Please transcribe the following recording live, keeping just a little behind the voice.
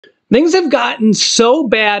Things have gotten so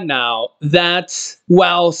bad now that,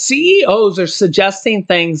 well, CEOs are suggesting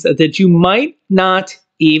things that you might not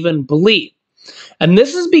even believe. And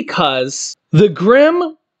this is because the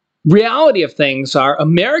grim reality of things are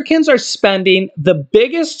Americans are spending the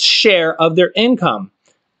biggest share of their income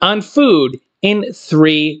on food in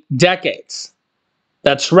 3 decades.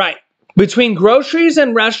 That's right. Between groceries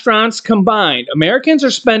and restaurants combined, Americans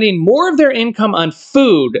are spending more of their income on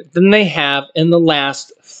food than they have in the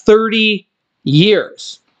last 30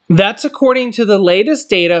 years. That's according to the latest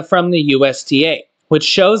data from the USDA, which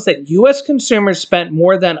shows that U.S. consumers spent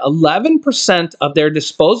more than 11% of their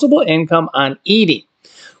disposable income on eating,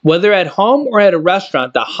 whether at home or at a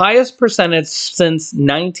restaurant, the highest percentage since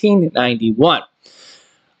 1991.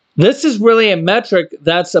 This is really a metric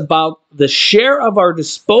that's about the share of our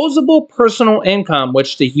disposable personal income,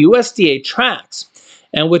 which the USDA tracks,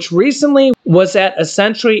 and which recently was at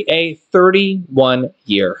essentially a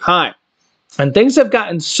 31-year high. And things have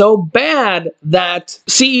gotten so bad that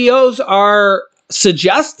CEOs are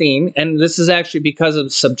suggesting, and this is actually because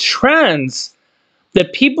of some trends,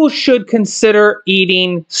 that people should consider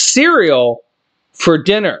eating cereal for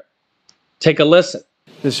dinner. Take a listen.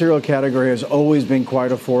 The cereal category has always been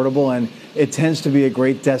quite affordable, and it tends to be a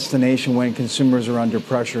great destination when consumers are under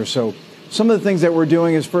pressure. So some of the things that we're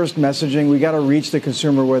doing is first messaging. We got to reach the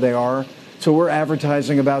consumer where they are. So we're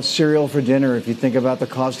advertising about cereal for dinner. If you think about the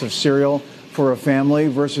cost of cereal for a family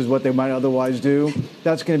versus what they might otherwise do,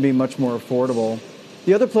 that's going to be much more affordable.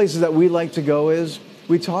 The other places that we like to go is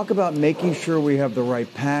we talk about making sure we have the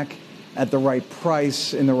right pack at the right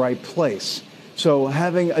price in the right place. So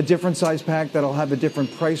having a different size pack that'll have a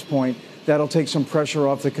different price point, that'll take some pressure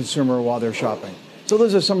off the consumer while they're shopping. So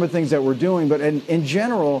those are some of the things that we're doing. But in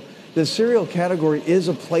general, the cereal category is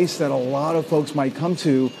a place that a lot of folks might come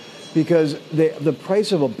to because the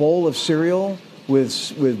price of a bowl of cereal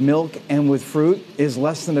with milk and with fruit is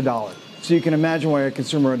less than $1. So you can imagine why a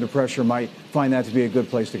consumer under pressure might find that to be a good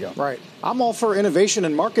place to go. Right. I'm all for innovation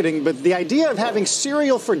and marketing, but the idea of having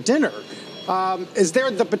cereal for dinner, is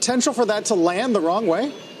there the potential for that to land the wrong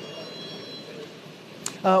way?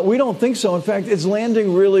 We don't think so. In fact, it's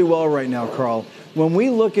landing really well right now, Carl. When we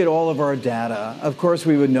look at all of our data, of course,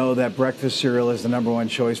 we would know that breakfast cereal is the #1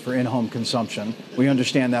 choice for in-home consumption. We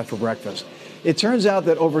understand that for breakfast. It turns out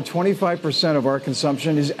that over 25% of our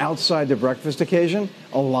consumption is outside the breakfast occasion.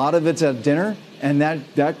 A lot of it's at dinner, and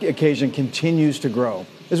that occasion continues to grow,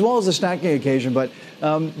 as well as the snacking occasion. But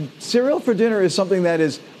cereal for dinner is something that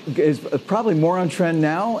is probably more on trend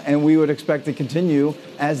now, and we would expect to continue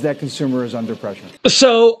as that consumer is under pressure.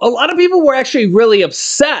 So a lot of people were actually really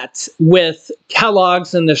upset with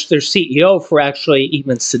Kellogg's and their CEO for actually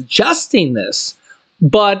even suggesting this.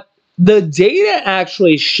 But the data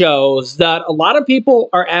actually shows that a lot of people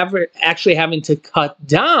are actually having to cut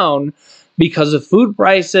down because of food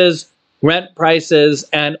prices, rent prices,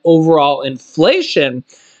 and overall inflation.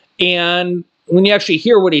 And when you actually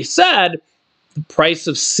hear what he said, the price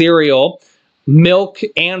of cereal, milk,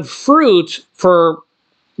 and fruit for,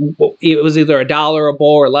 it was either $1 a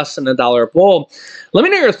bowl or less than $1 a bowl. Let me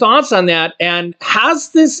know your thoughts on that. And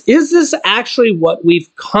is this actually what we've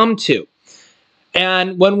come to?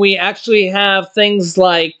 And when we actually have things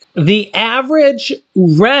like the average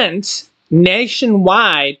rent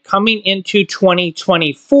nationwide coming into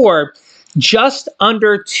 2024, just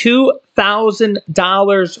under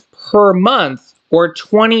 $2,000 per month, or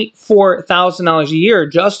 $24,000 a year,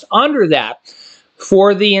 just under that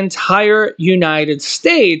for the entire United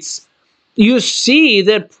States, you see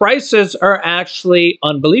that prices are actually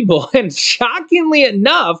unbelievable. And shockingly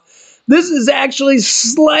enough, this is actually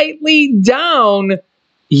slightly down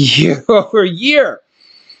year over year.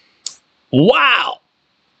 Wow.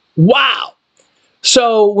 Wow.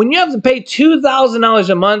 So when you have to pay $2,000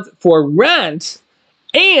 a month for rent,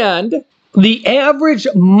 and the average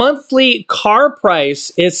monthly car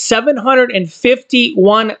price is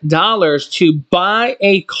 $751 to buy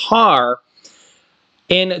a car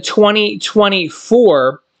in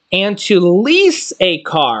 2024, and to lease a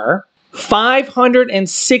car,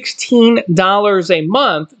 $516 a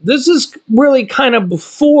month. This is really kind of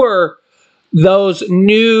before those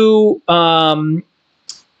new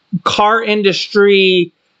car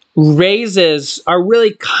industry raises are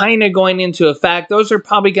really kind of going into effect. Those are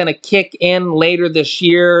probably going to kick in later this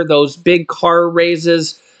year. Those big car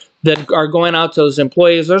raises that are going out to those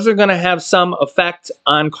employees, those are going to have some effect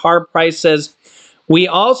on car prices. We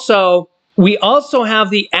also have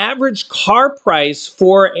the average car price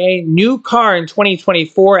for a new car in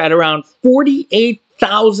 2024 at around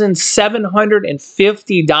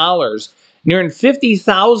 $48,750, nearing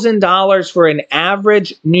 $50,000 for an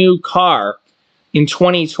average new car. in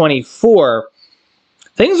 2024,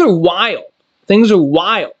 things are wild. Things are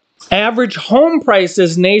wild. Average home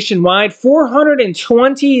prices nationwide,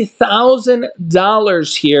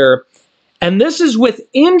 $420,000 here. And this is with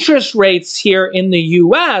interest rates here in the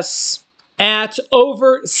U.S. at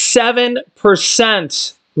over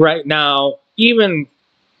 7% right now, even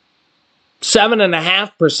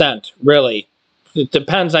 7.5%, really. It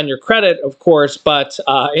depends on your credit, of course, but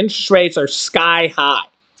interest rates are sky high.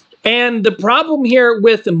 And the problem here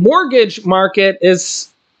with the mortgage market is,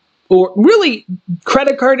 or really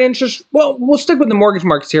credit card interest, well, we'll stick with the mortgage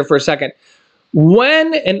markets here for a second.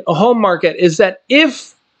 When in a home market is that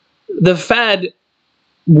if the Fed,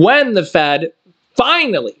 when the Fed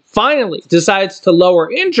finally decides to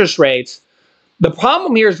lower interest rates, the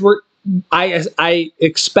problem here is I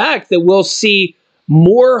expect that we'll see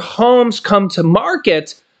more homes come to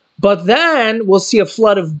market, but then we'll see a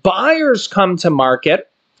flood of buyers come to market,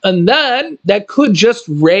 and then that could just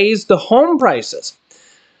raise the home prices.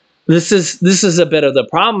 This is a bit of the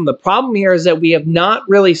problem. The problem here is that we have not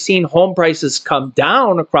really seen home prices come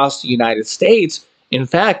down across the United States. In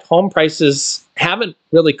fact, home prices haven't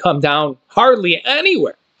really come down hardly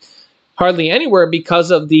anywhere. Hardly anywhere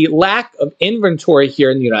because of the lack of inventory here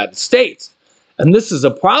in the United States. And this is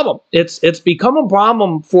a problem. It's become a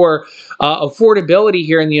problem for affordability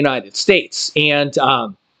here in the United States. And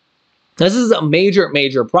this is a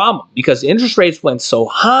major problem because interest rates went so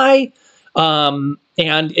high. And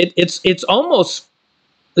it's almost,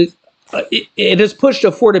 it has pushed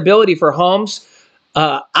affordability for homes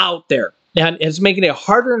out there. And it's making it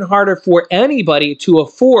harder and harder for anybody to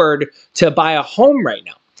afford to buy a home right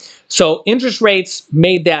now. So interest rates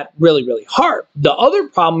made that really hard. The other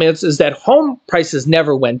problem is that home prices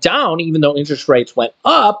never went down, even though interest rates went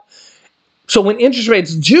up. So when interest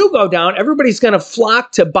rates do go down, everybody's going to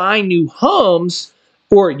flock to buy new homes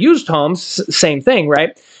or used homes, same thing,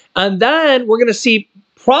 right? And then we're going to see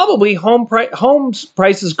probably homes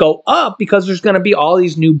prices go up because there's going to be all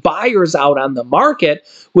these new buyers out on the market,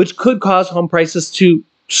 which could cause home prices to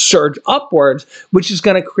surge upwards, which is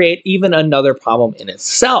going to create even another problem in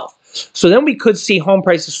itself. So then we could see home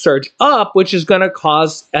prices surge up, which is going to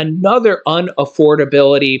cause another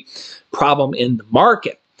unaffordability problem in the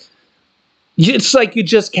market. It's like you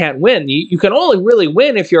just can't win. You can only really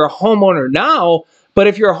win if you're a homeowner now, but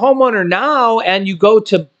if you're a homeowner now and you go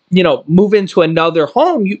to, move into another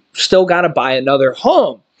home, you still got to buy another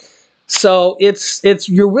home. So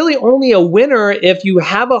you're really only a winner if you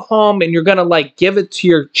have a home and you're going to like give it to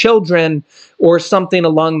your children or something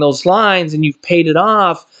along those lines and you've paid it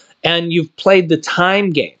off and you've played the time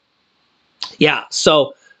game. Yeah,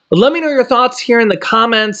 so let me know your thoughts here in the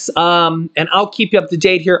comments, and I'll keep you up to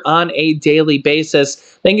date here on a daily basis.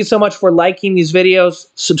 Thank you so much for liking these videos.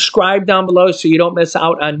 Subscribe down below so you don't miss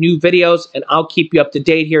out on new videos, and I'll keep you up to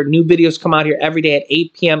date here. New videos come out here every day at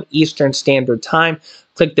 8 p.m. Eastern Standard Time.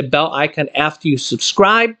 Click the bell icon after you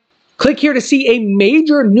subscribe. Click here to see a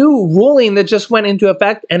major new ruling that just went into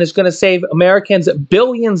effect and is going to save Americans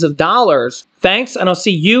billions of dollars. Thanks, and I'll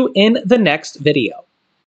see you in the next video.